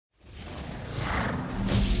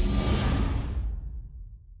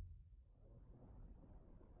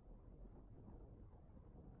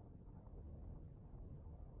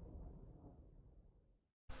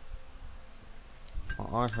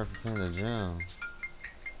orange person came to the gym.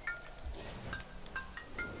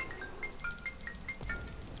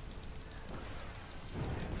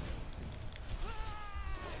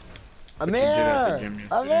 Amir!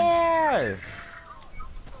 Amir!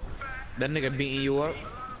 That nigga beating you up?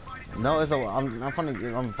 No, it's a. I'm finding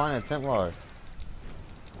a Templar.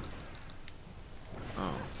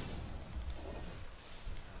 Oh.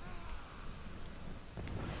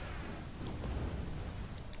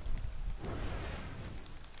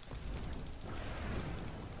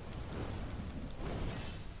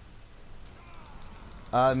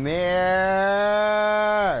 Amir!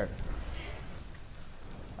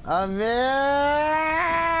 Amir!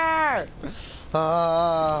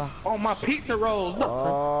 Oh, my pizza rolls. Amir!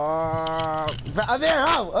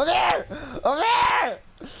 Oh! Amir! Amir!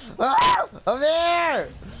 Oh! Amir!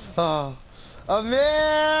 Oh!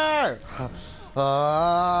 Amir!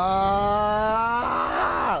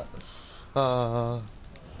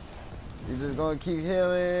 You're just gonna keep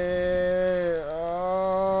healing.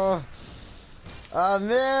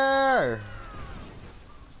 Amir!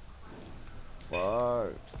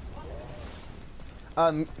 Fuck.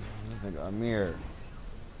 This nigga Amir.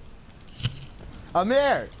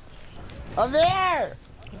 Amir! Amir! Amir!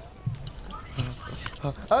 A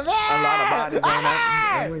lot of bodies on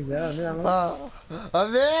that.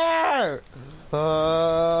 Amir!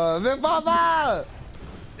 Amir Papa!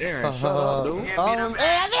 Aaron, shut up, dude. Hey, Amir!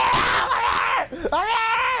 Amir!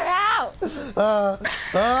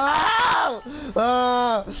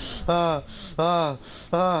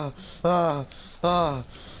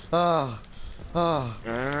 Help! Be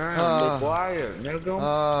quiet, nigga.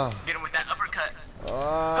 Get him with that uppercut. Ooh,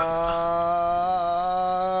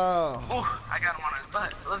 I got him on his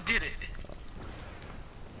butt. Let's get it.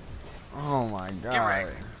 Oh my god. Get right.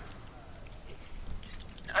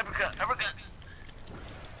 Uppercut, uppercut.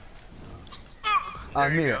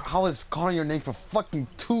 Amir, I was calling your name for fucking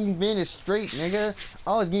 2 minutes straight, nigga.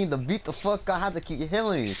 I was getting to beat the fuck. I had to keep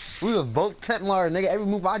healing. We was both Templar, nigga. Every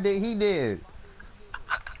move I did, he did.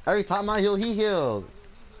 Every time I healed, he healed.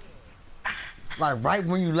 Like right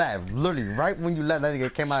when you left, literally right when you left, that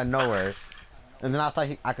nigga came out of nowhere. And then I thought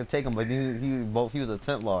I could take him, but he was a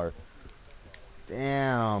Templar.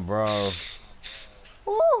 Damn, bro.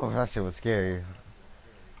 Woo, that shit was scary.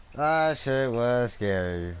 That shit was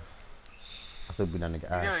scary. I still beat that nigga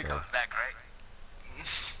ass. You know he comes back, right?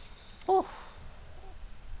 Whew.